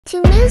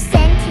to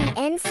Musenti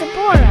and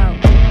Saboro.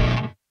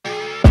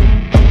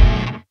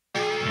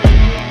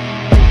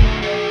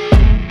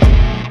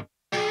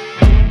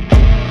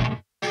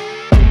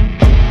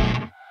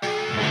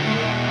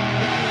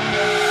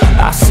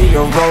 I see her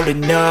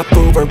rolling up,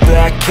 Uber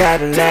black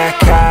Cadillac,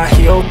 high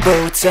heel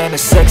boots and a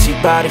sexy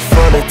body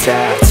full of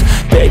tats.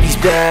 Baby's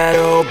bad,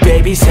 oh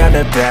baby's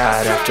hella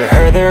bad. After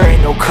her there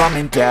ain't no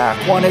coming back.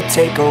 Wanna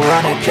take a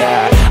run at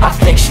that. I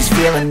think she's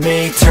feeling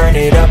me, turn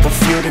it up a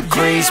few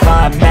degrees.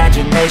 My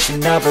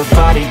imagination of her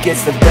body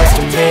gets the best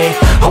of me.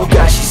 Oh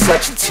gosh, she's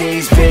such a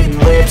tease, bitten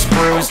lips,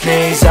 bruised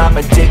knees. I'm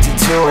addicted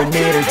to her,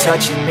 need her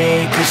touching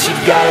me, cause she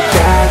got a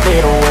bad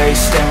little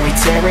waist. And we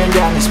tearing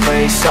down this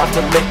place, off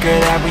the liquor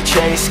that we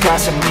chase. Got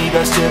some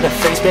egos to the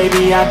face,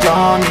 baby I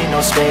don't need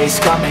no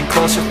space. Coming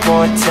closer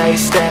for a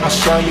taste, and I'll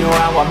show you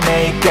how I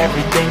make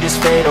everything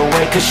just fade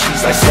away. Cause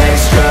she's like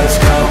sex, drugs,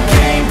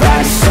 cocaine,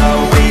 body so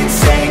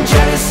insane.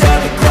 Jealous of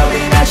the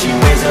clothing that she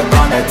wears up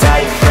on that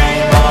tight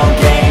frame. All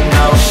game,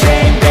 no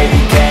shame,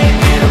 baby came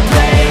here to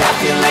play. I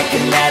feel like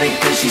an addict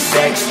cause she's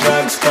sex,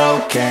 drugs,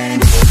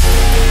 cocaine.